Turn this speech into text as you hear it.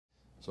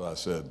So I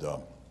said,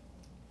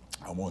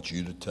 I want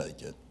you to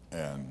take it,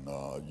 and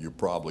you're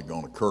probably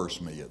going to curse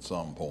me at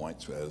some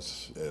points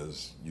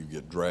as you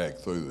get dragged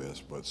through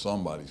this, but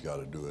somebody's got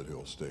to do it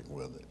who'll stick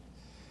with it.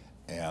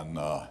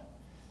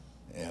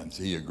 And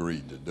he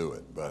agreed to do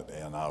it.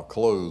 And I'll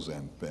close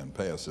and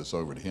pass this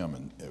over to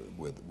him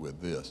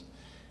with this.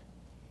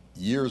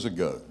 Years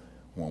ago,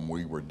 when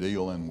we were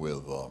dealing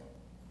with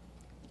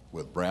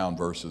Brown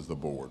versus the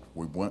board,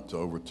 we went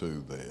over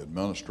to the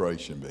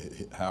administration,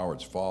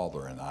 Howard's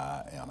father and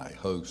I, and a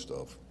host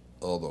of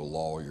other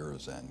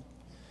lawyers and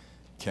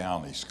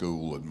county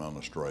school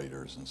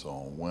administrators and so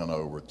on, went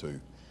over to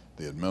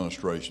the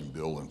administration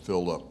building,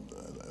 filled up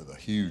the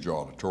huge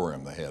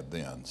auditorium they had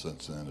then.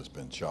 Since then it's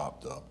been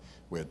chopped up.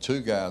 We had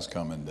two guys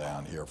coming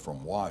down here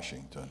from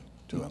Washington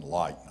to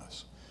enlighten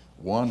us.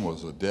 One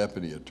was a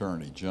deputy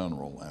attorney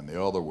general, and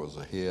the other was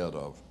the head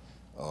of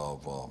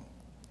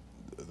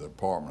the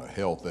Department of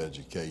Health,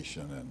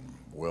 Education, and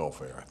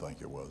Welfare, I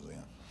think it was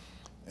then.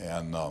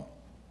 And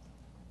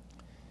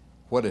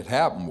what had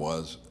happened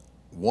was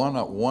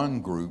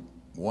one group,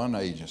 one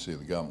agency of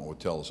the government would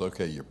tell us,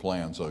 okay, your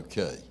plan's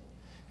okay.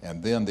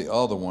 And then the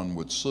other one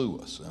would sue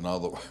us. In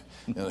other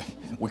words,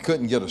 we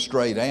couldn't get a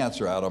straight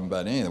answer out of them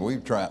about anything.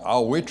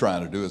 All we're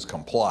trying to do is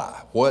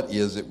comply. What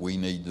is it we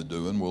need to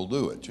do, and we'll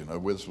do it. You know,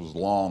 this was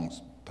long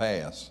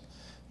past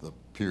the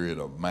period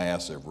of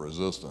massive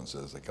resistance,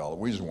 as they call it.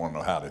 We just want to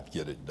know how to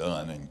get it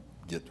done and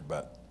get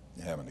about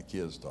having the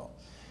kids talk.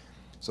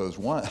 So there's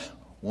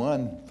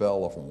one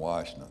fellow from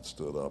Washington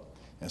stood up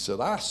and said,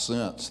 I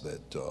sense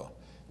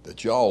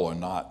that y'all are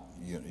not,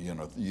 you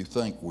know, you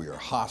think we are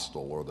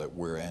hostile or that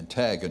we're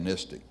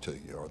antagonistic to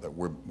you or that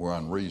we're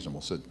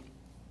unreasonable. Said,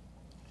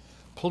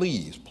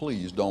 please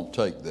don't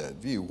take that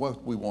view.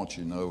 What we want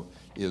you to know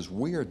is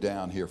we're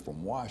down here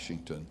from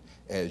Washington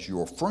as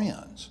your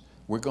friends.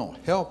 We're going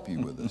to help you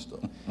with this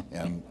stuff.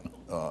 And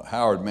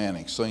Howard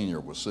Manning Sr.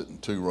 was sitting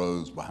 2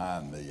 rows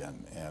behind me,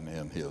 and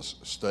in his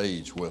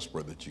stage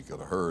whisper that you could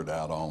have heard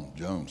out on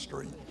Jones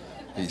Street,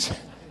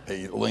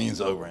 he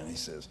leans over and he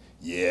says,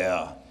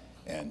 yeah,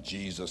 and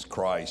Jesus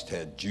Christ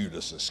had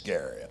Judas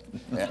Iscariot.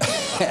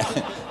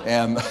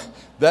 And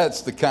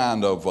that's the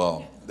kind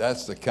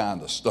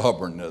of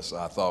stubbornness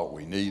I thought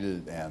we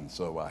needed. And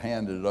so I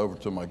handed it over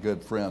to my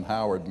good friend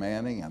Howard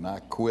Manning, and I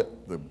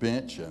quit the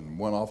bench and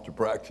went off to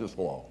practice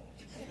law.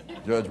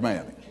 Judge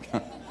Manning.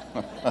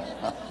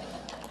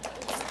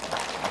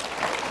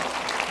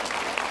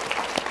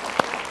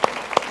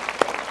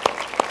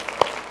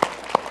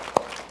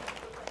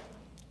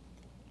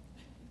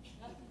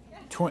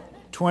 Tw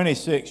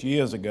 26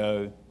 years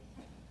ago,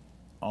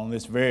 on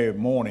this very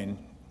morning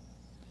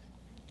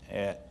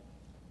at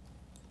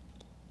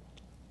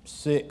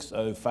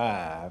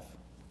 6:05,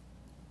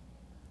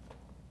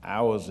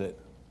 I was at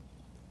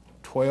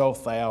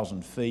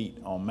 12,000 feet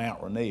on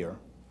Mount Rainier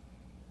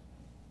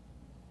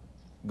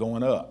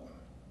going up.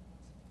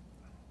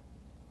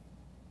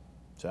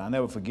 So I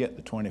never forget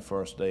the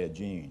 21st day of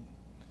June.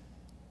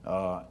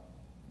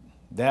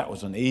 That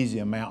was an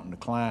easier mountain to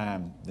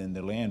climb than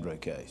the Leandro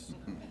case.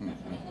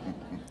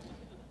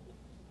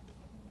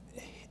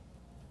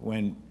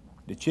 When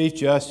the Chief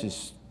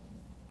Justice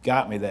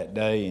got me that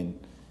day and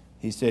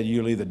he said,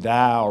 you'll either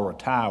die or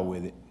retire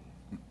with it.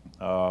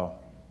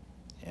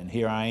 And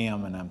here I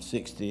am, and I'm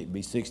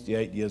be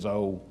 68 years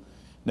old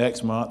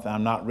next month.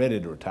 I'm not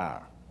ready to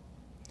retire.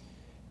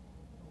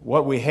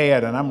 What we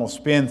had, and I'm going to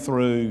spin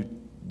through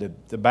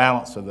the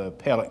balance of the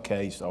appellate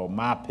case or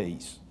my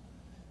piece,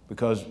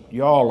 because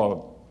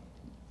y'all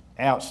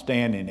are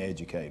outstanding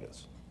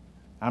educators.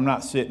 I'm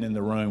not sitting in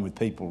the room with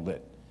people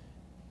that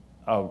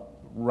are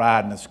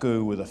riding a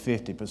school with a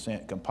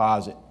 50%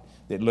 composite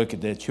that look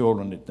at their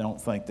children that don't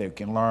think they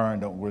can learn,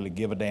 don't really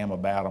give a damn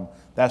about them.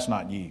 That's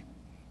not you.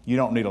 You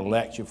don't need a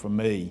lecture from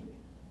me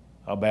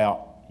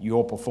about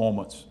your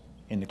performance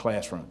in the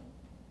classroom.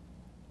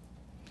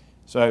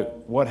 So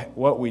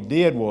what we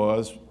did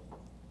was,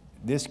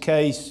 this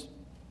case,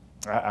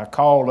 I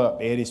called up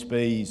Eddie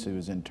Spees, who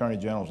was in the Attorney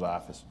General's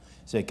office,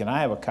 said, can I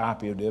have a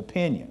copy of the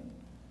opinion?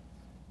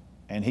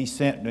 And he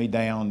sent me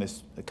down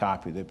a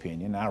copy of the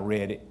opinion. I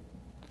read it.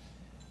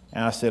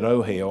 And I said,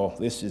 oh hell,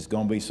 this is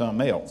going to be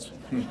something else.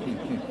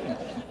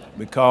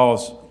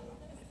 Because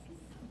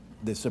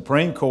the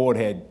Supreme Court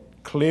had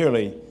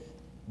clearly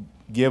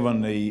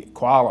given the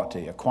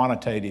quality, a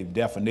quantitative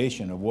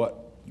definition of what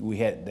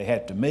they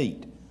had to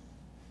meet.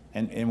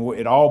 And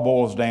it all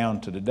boils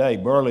down to today.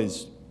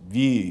 Burley's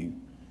view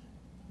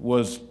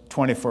was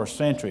 21st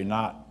century,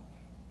 not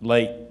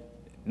late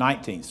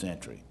 19th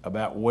century,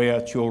 about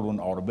where children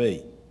ought to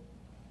be.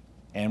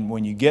 And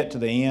when you get to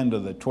the end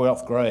of the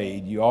 12th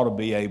grade, you ought to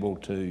be able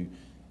to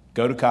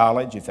go to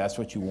college if that's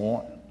what you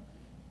want,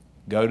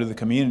 go to the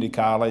community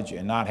college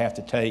and not have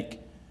to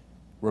take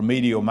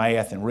remedial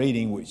math and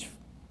reading, which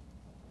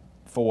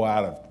 4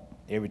 out of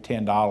every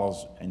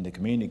 $10 in the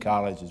community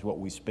college is what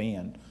we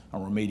spend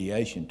on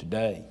remediation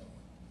today.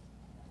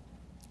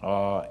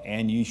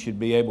 And you should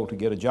be able to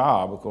get a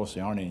job. Of course,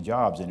 there aren't any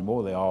jobs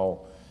anymore. They're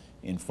all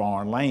in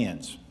foreign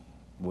lands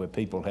where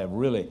people have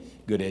really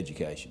good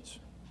educations.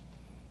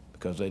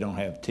 because they don't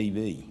have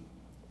TV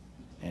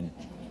and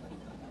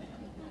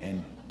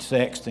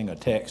sexting or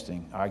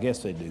texting. I guess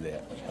they do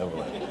that over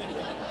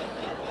there.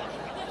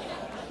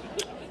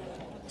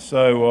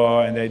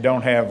 So, and they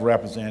don't have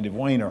Representative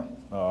Weiner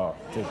to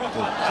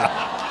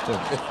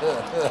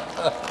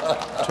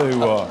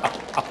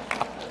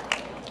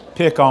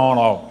pick on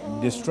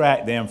or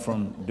distract them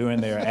from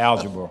doing their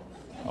algebra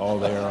or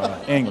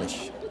their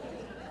English.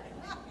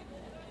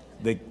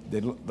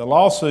 The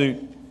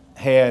lawsuit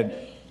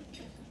had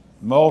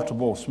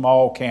multiple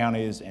small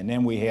counties, and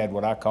then we had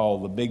what I call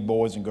the big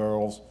boys and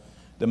girls,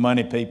 the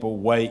money people,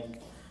 Wake,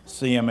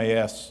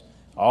 CMS,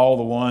 all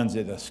the ones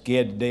that are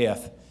scared to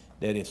death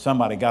that if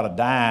somebody got a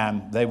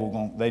dime, they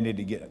need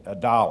to get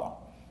 $1.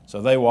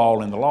 So they were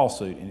all in the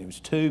lawsuit, and it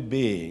was too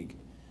big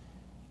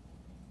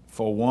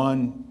for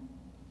one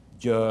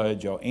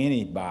judge or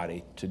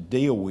anybody to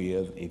deal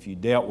with if you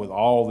dealt with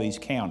all these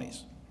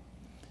counties.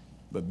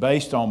 But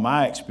based on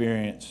my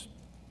experience,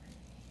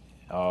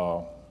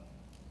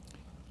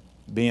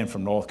 being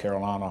from North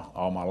Carolina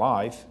all my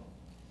life,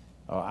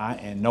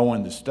 and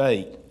knowing the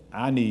state,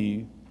 I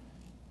knew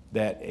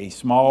that a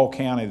small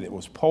county that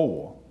was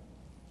poor,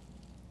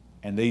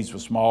 and these were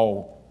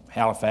small,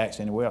 Halifax,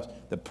 anywhere else,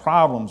 the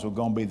problems were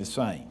going to be the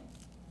same,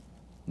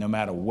 no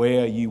matter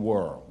where you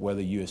were,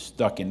 whether you're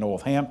stuck in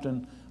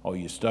Northampton, or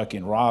you're stuck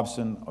in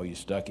Robson, or you're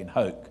stuck in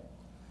Hoke.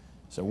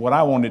 So what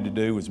I wanted to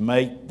do was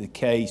make the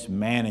case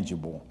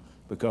manageable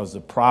because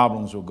the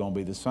problems were going to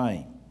be the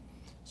same.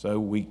 So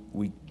we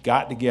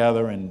got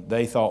together, and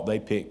they thought they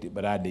picked it,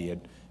 but I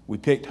did. We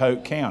picked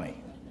Hoke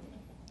County,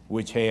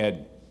 which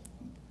had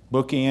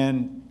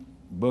bookend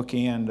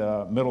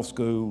middle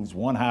schools,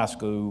 one high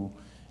school,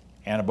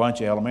 and a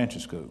bunch of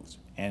elementary schools.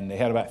 And they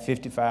had about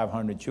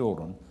 5,500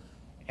 children,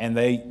 and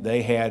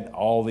they had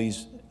all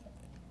these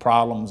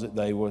problems that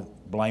they were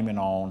blaming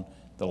on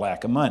the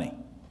lack of money.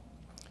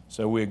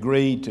 So we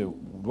agreed to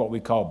what we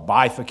call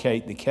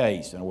bifurcate the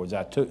case. In other words,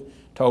 I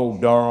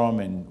told Durham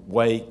and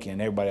Wake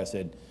and everybody, I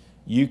said,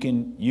 you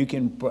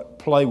can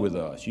play with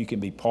us, you can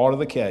be part of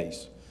the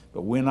case,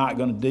 but we're not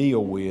going to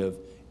deal with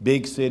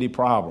big city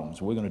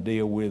problems. We're going to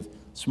deal with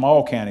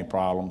small county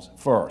problems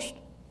first.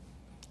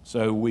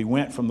 So we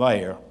went from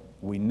there.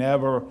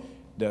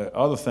 The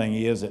other thing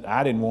is that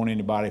I didn't want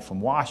anybody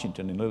from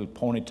Washington in little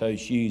pointy-toe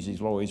shoes.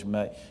 These lawyers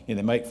make,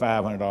 they make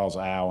 $500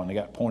 an hour, and they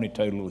got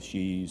pointy-toe little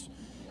shoes,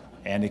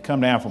 and they come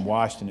down from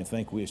Washington and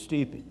think we're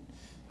stupid.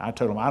 I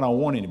told them I don't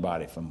want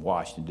anybody from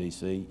Washington,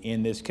 D.C.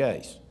 in this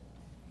case.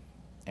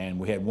 And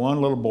we had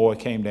one little boy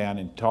came down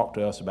and talked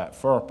to us about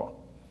FERPA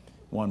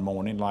one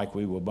morning like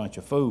we were a bunch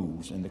of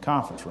fools in the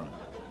conference room.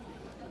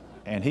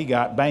 And he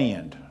got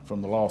banned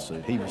from the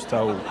lawsuit. He was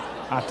told,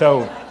 I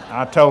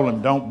told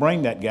him, don't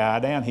bring that guy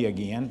down here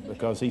again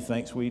because he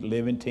thinks we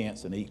live in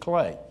tents and eat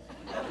clay.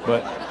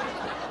 But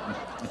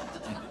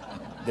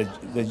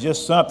there's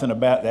just something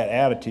about that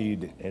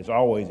attitude that has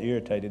always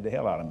irritated the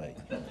hell out of me.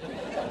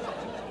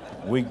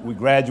 We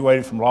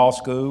graduated from law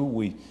school.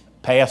 We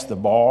passed the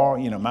bar.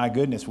 You know, my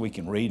goodness, we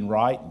can read and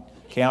write and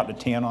count to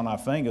 10 on our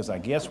fingers. I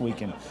guess we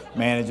can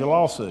manage a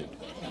lawsuit.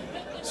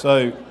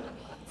 So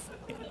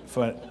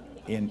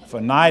in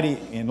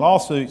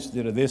lawsuits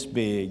that are this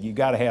big, you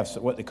got to have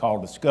what they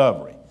call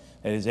discovery.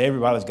 That is,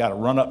 everybody's got to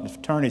run up the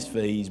attorney's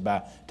fees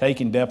by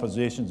taking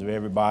depositions of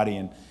everybody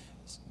and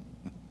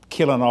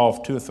killing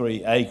off 2 or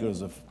 3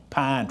 acres of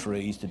pine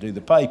trees to do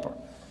the paper.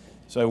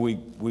 So we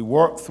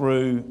worked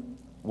through.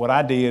 What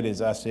I did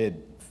is I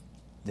said,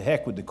 the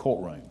heck with the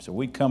courtroom. So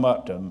we'd come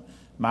up to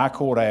my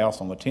courthouse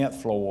on the 10th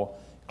floor,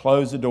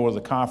 close the door of the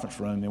conference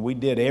room, and we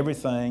did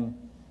everything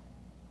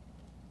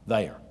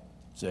there.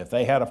 So if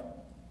they had a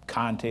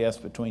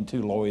contest between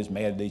 2 lawyers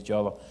mad at each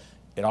other,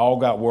 it all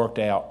got worked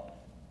out,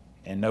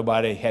 and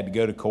nobody had to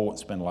go to court and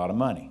spend a lot of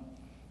money.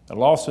 The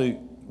lawsuit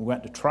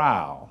went to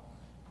trial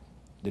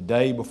the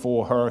day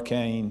before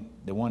hurricane,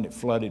 the one that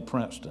flooded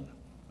Princeton.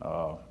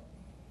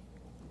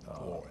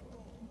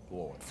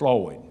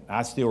 Floyd.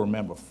 I still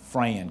remember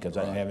Fran because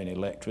I didn't have any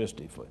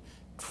electricity for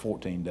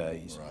 14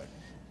 days. Right.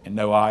 And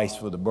no ice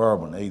for the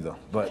bourbon either.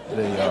 But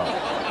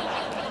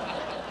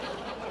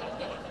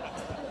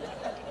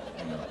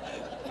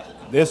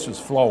this was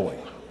Floyd.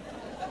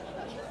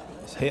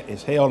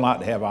 It's hell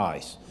not to have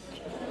ice.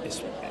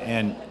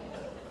 And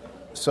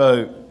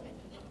so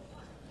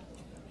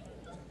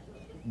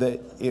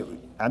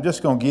I'm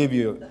just going to give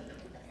you,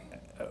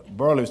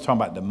 Burley was talking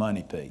about the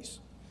money piece.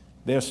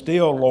 There's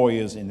still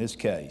lawyers in this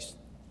case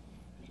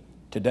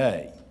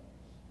today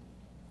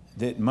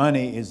that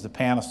money is the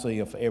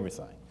panacea for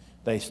everything.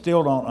 They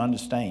still don't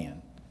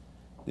understand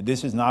that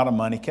this is not a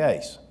money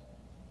case.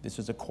 This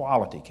is a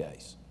quality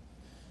case.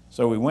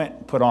 So we went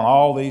and put on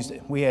all these.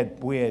 We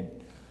had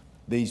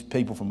these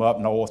people from up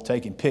north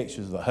taking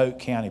pictures of the Hoke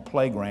County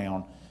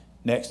playground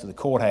next to the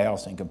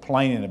courthouse and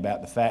complaining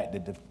about the fact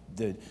that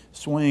the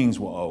swings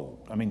were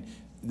old. I mean,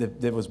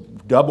 there was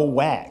double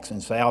wax in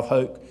South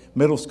Hoke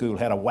Middle School,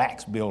 had a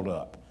wax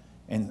buildup,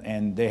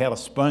 and they had a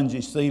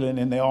spongy ceiling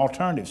in the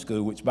alternative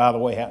school, which, by the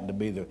way, happened to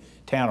be the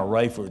town of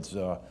Rayford's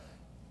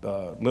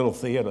little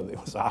theater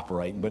that was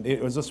operating, but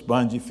it was a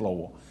spongy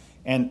floor.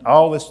 And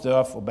all this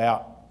stuff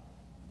about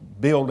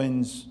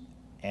buildings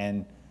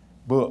and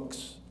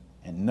books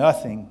and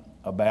nothing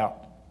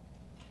about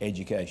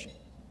education.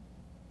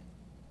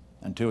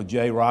 Until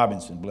Jay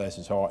Robinson, bless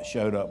his heart,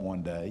 showed up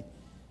one day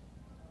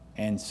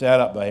and sat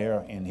up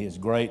there in his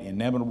great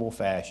inimitable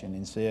fashion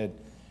and said,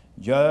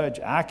 "Judge,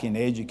 I can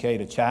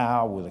educate a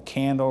child with a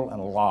candle and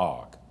a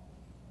log.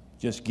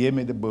 Just give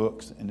me the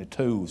books and the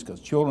tools, because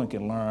children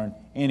can learn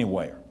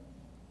anywhere."